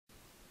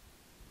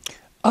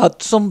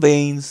Add Some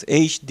Veins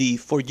HD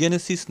for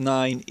Genesis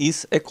 9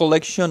 is a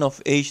collection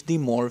of HD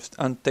morphs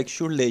and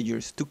texture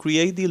layers to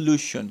create the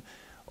illusion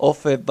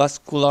of a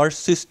vascular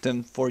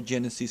system for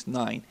Genesis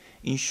 9.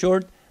 In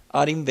short,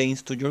 adding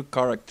veins to your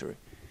character.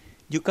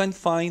 You can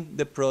find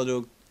the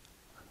product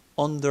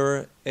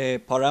under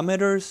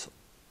Parameters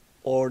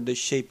or the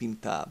Shaping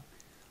tab.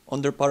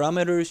 Under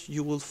Parameters,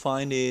 you will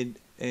find it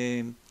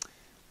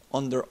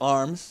under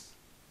Arms,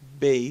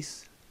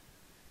 Base,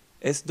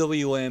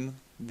 SWM,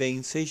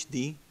 Veins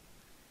HD,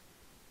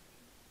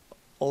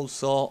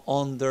 also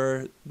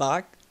under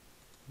Back,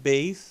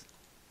 Base,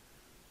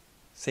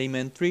 same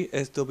entry,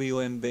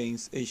 SWM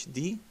Veins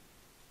HD,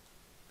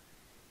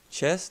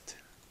 Chest,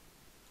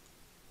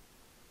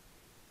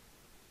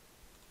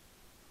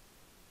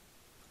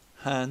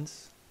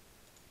 Hands,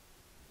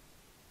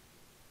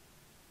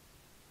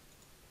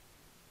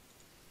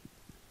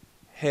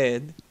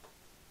 Head,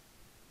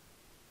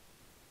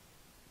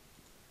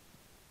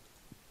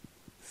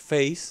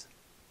 Face,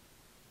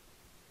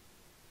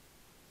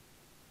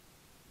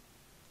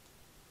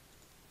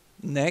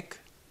 Neck,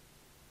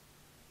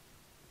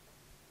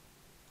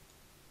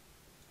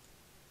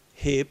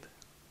 Hip,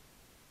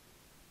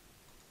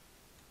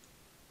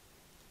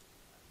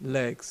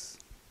 Legs.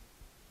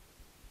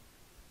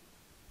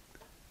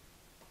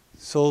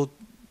 So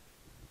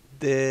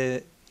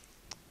the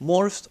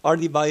morphs are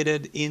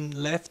divided in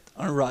left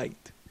and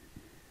right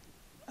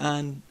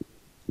and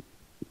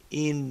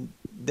in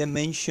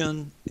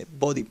dimension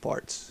body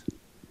parts.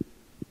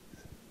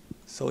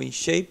 So in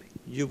shape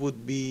you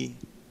would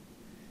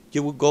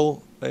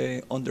go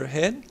under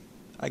head,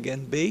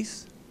 again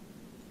base,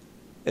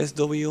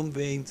 SWM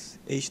Veins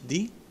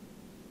HD,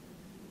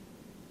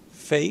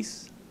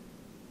 face,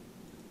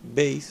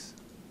 base,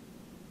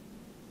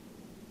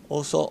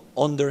 also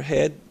under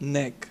head,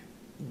 neck,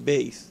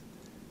 base.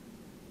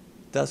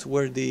 That's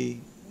where the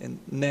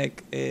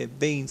neck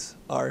veins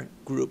are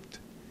grouped.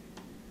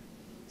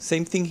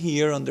 Same thing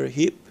here under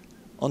hip,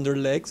 under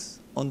legs,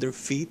 under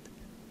feet,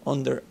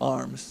 under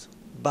arms,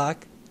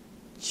 back,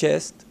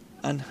 chest,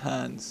 and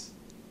hands.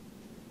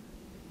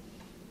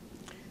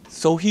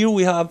 So here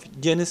we have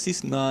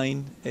Genesis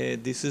 9.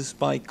 This is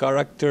my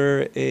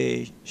character,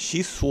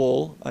 She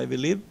Swole, I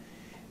believe,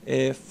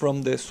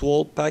 from the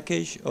Swole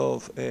package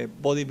of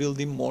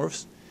bodybuilding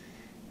morphs.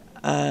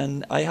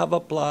 And I have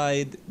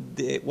applied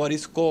what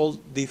is called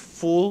the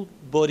full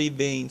body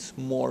veins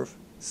morph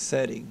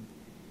setting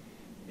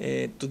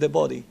to the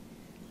body.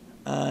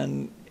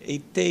 And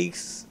it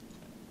takes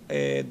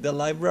the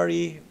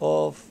library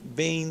of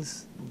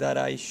veins that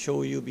I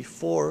showed you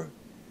before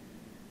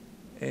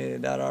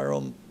that are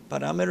on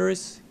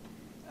parameters,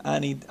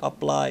 and it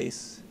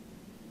applies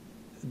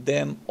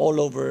them all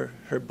over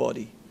her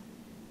body.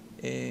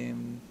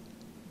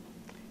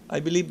 I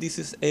believe this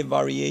is a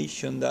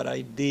variation that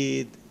I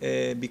did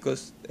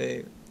because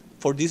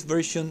for this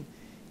version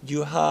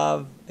you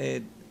have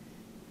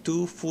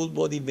two full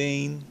body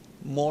vein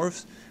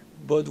morphs,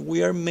 but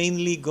we are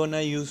mainly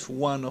gonna use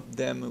one of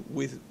them,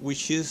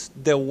 which is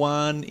the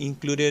one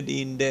included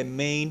in the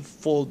main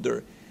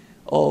folder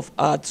of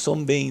Add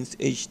Some Veins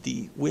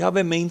HD. We have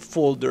a main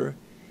folder.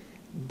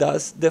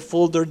 That's the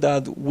folder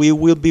that we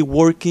will be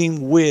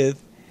working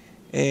with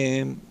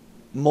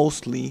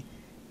mostly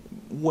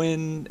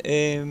when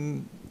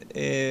adding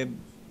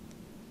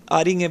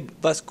a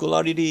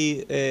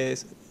vascularity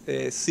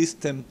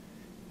system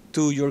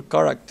to your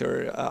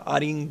character,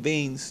 adding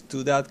veins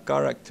to that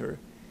character.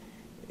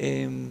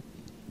 And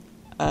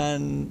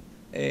on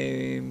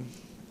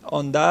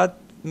that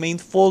main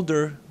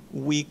folder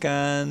we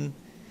can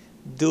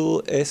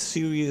do a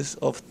series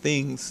of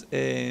things.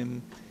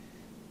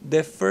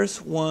 The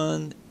first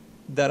one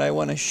that I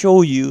want to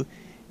show you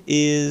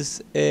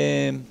is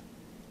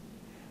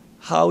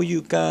how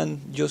you can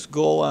just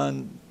go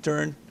and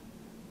turn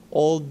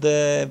all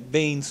the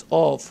veins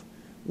off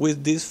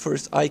with this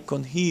first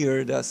icon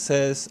here that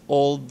says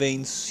all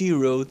veins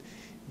zeroed.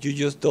 You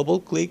just double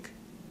click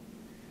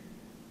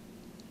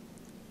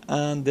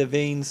and the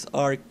veins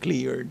are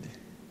cleared.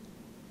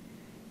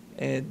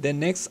 The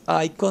next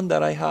icon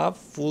that I have,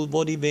 full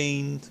body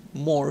vein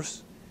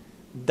morphs,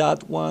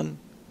 that one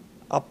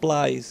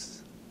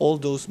applies all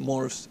those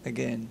morphs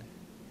again.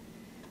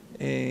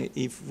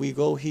 If we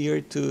go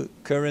here to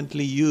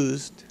currently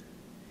used,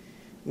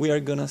 we are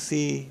gonna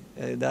see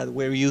that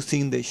we're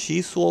using the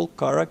She Swole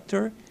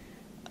character,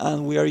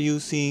 and we are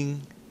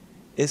using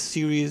a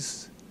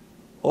series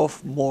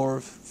of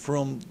morphs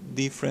from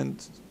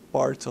different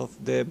parts of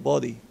the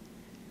body.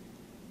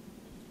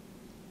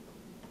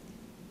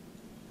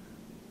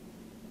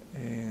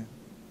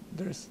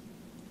 There's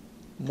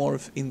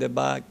morph in the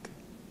back,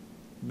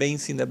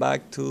 veins in the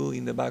back too,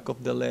 in the back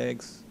of the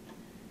legs.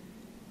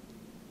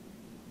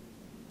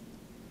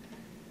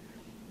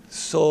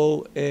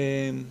 So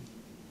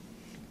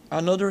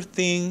another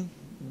thing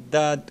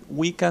that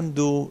we can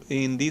do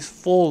in this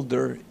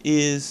folder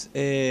is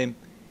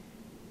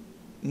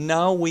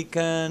now we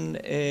can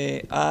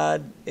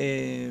add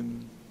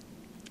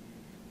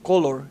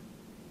color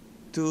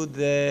to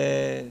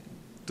the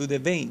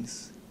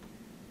veins.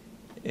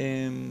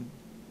 And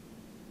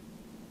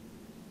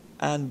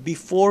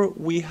before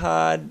we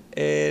had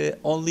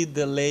only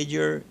the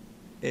layer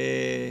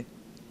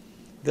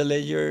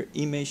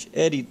image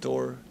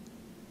editor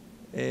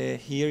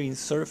here in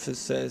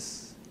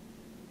surfaces.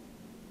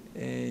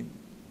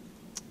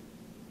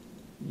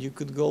 You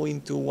could go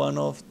into one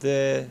of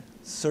the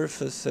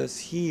surfaces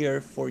here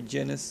for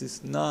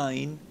Genesis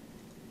 9,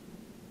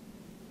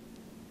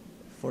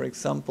 for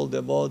example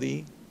the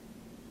body,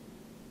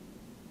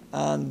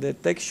 and the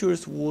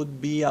textures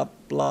would be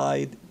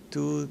applied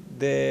to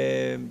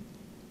the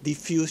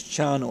diffuse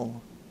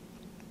channel.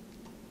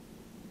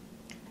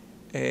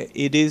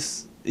 It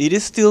is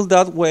still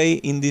that way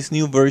in this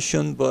new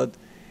version, but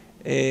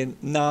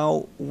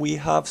now we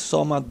have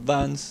some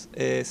advanced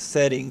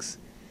settings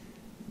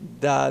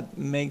that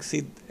makes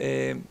it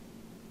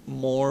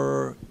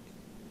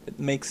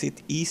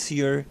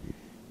easier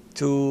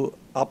to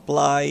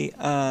apply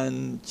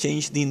and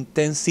change the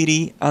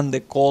intensity and the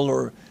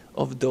color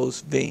of those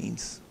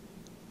veins.